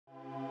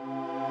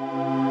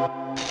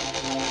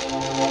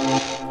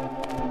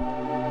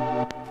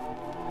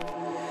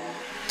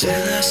till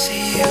I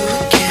see you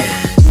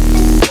again.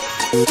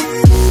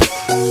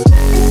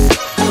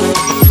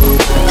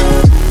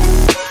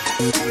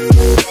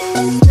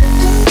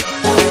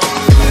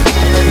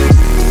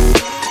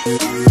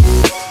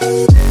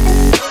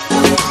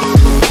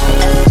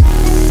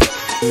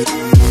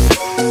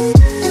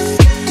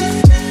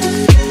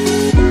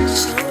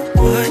 So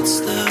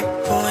what's the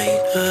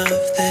point of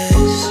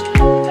this?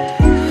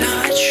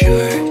 Not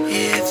sure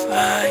if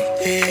I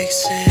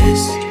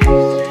exist.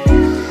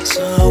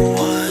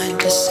 Someone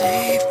to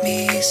save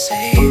me,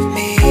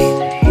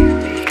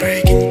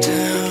 breaking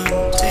down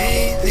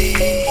daily.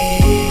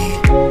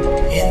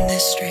 In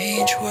this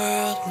strange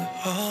world, we're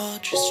all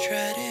just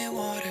treading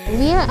water.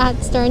 We are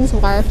at Stearns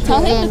Wharf here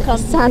in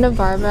Santa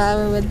Barbara.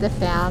 We're with the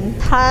fam.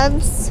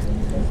 Hubs,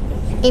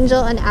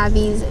 Angel and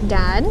Abby's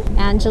dad,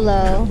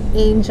 Angelo,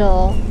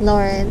 Angel,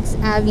 Lawrence,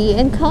 Abby,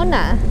 and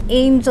Kona.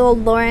 Angel,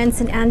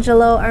 Lawrence, and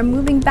Angelo are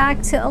moving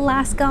back to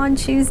Alaska on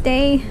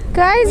Tuesday.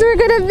 Guys, we're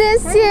gonna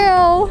miss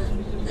you.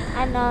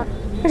 I'm not.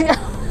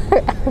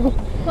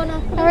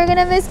 And we're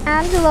gonna miss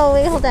Angelo.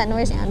 Wait, hold on.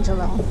 Where's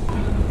Angelo?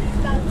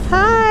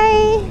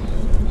 Hi.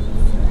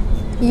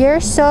 You're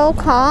so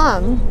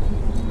calm.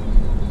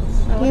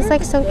 He's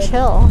like so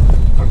chill.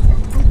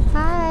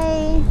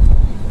 Hi.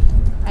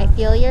 I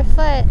feel your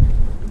foot.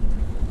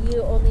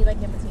 You only like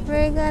imitation.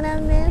 We're gonna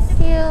miss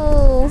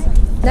you.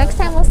 Next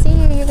time we'll see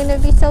you, you're gonna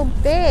be so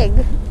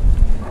big.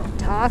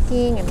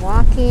 Talking and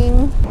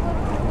walking.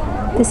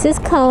 This is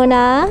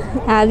Kona,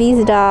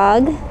 Abby's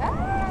dog.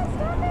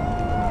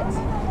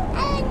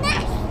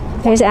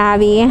 There's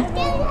Abby.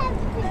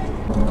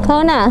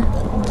 Kona.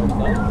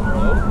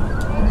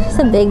 She's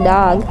a big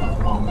dog.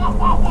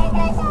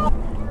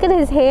 Look at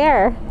his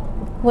hair.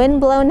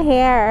 Wind-blown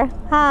hair.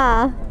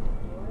 Huh?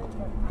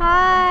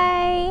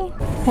 Hi.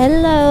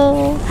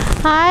 Hello.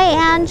 Hi,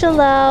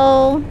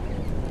 Angelo.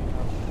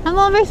 I'm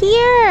over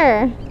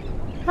here.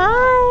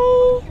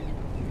 Hi.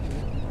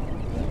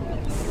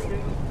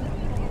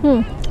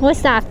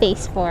 What's that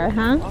face for,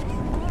 huh?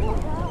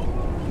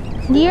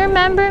 Do you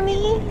remember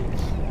me?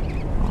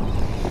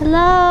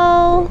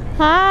 Hello.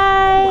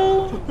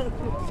 Hi.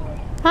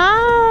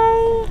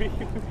 Hi.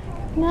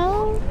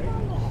 No?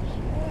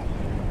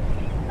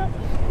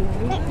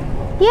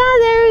 Yeah,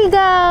 there we go.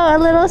 A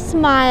little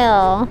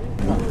smile.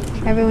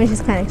 Everyone's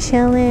just kind of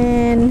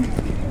chilling.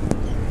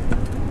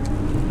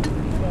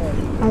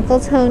 Uncle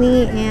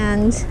Tony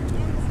and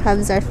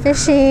Hubs are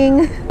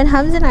fishing. And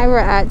Hubs and I were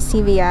at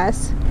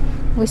CVS.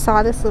 We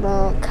saw this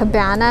little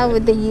cabana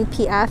with the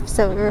UPF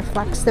so it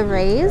reflects the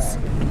rays.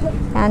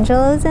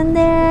 Angelo's in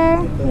there.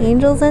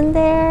 Angel's in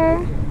there.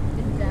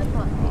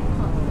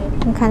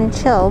 And kind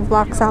of chill,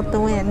 blocks out the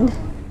wind.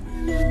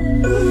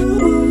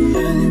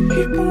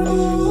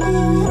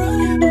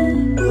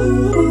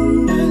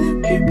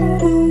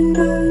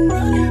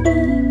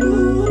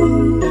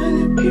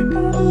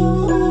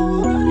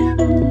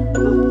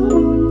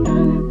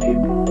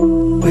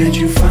 Where'd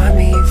you find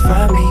me?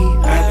 Find me.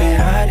 I've been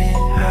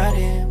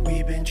hiding.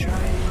 We've been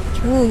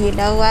trying. Ooh, you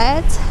know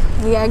what?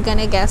 We are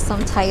gonna get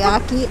some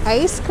Taiyaki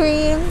ice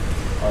cream.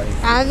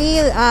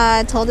 Abby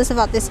told us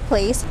about this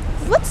place.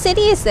 What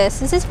city is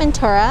this? Is this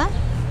Ventura? I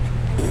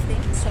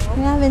think so.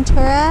 Yeah,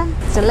 Ventura.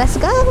 So let's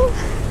go.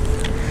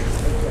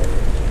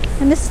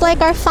 And this is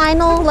like our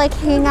final like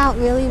hangout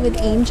really with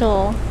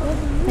Angel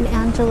and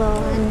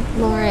Angelo and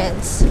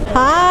Lawrence.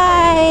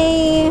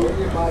 Hi.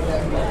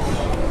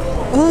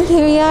 Oh,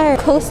 here we are.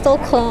 Coastal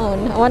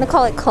cone. I want to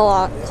call it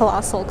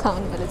colossal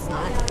cone, but it's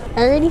not.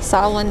 I already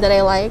saw one that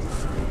I liked.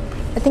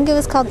 I think it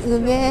was called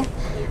ube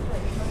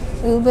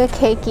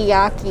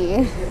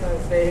keikiyaki.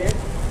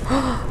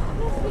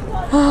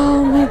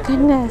 Oh my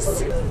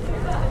goodness.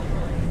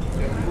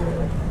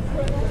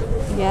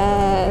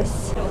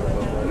 Yes.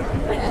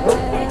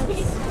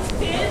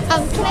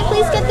 Can I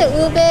please get the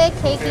ube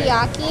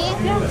keikiyaki?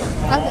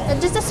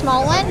 Just a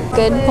small one?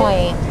 Good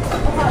point.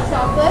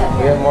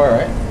 We have more,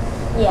 right?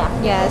 Yeah.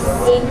 Yes.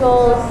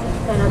 Angels.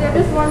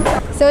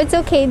 So it's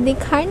okay. They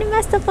kind of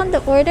messed up on the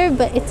order,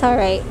 but it's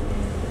alright.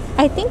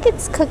 I think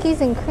it's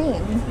cookies and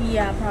cream.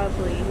 Yeah,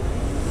 probably.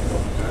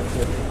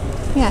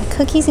 Yeah,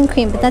 cookies and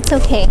cream, but that's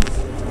okay.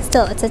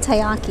 Still, it's a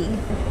taiyaki.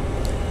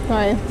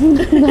 Why?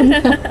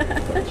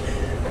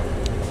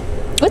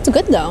 It's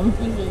good though.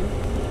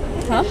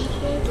 Huh?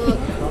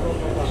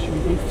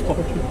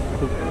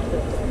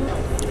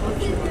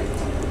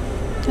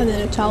 And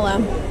then a chala.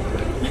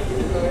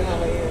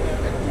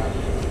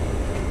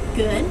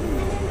 Good.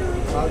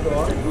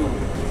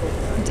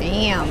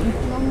 Damn.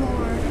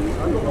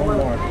 One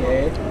more,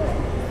 okay?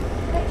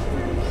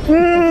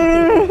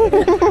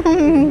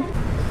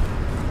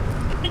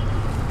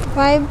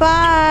 Bye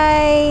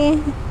bye.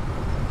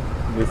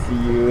 We'll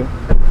see you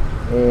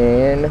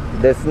in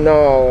the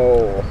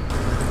snow.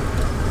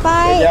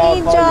 Bye, Good job,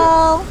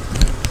 Angel.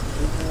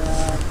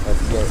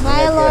 Let's go.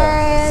 Bye,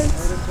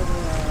 Lawrence.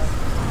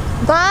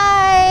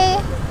 Bye.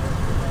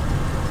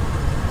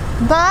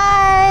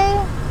 Bye.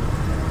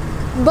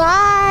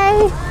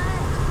 Bye.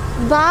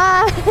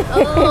 Bye.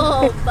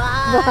 Oh,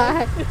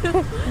 bye.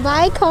 Bye.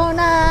 Bye,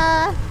 Kona.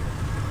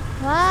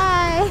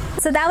 Bye.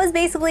 So that was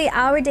basically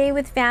our day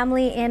with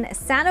family in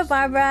Santa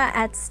Barbara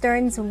at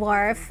Stearns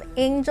Wharf.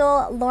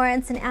 Angel,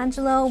 Lawrence, and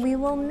Angelo, we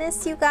will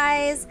miss you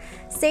guys.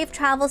 Safe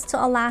travels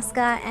to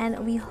Alaska,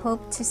 and we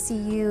hope to see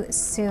you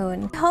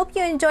soon. I hope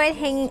you enjoyed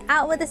hanging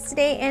out with us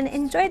today and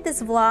enjoyed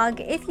this vlog.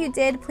 If you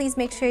did, please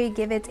make sure you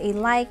give it a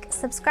like.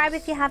 Subscribe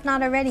if you have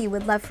not already.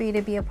 We'd love for you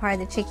to be a part of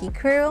the Chicky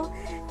crew.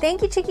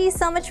 Thank you, Chickies,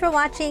 so much for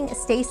watching.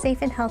 Stay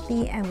safe and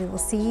healthy, and we will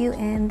see you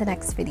in the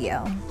next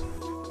video.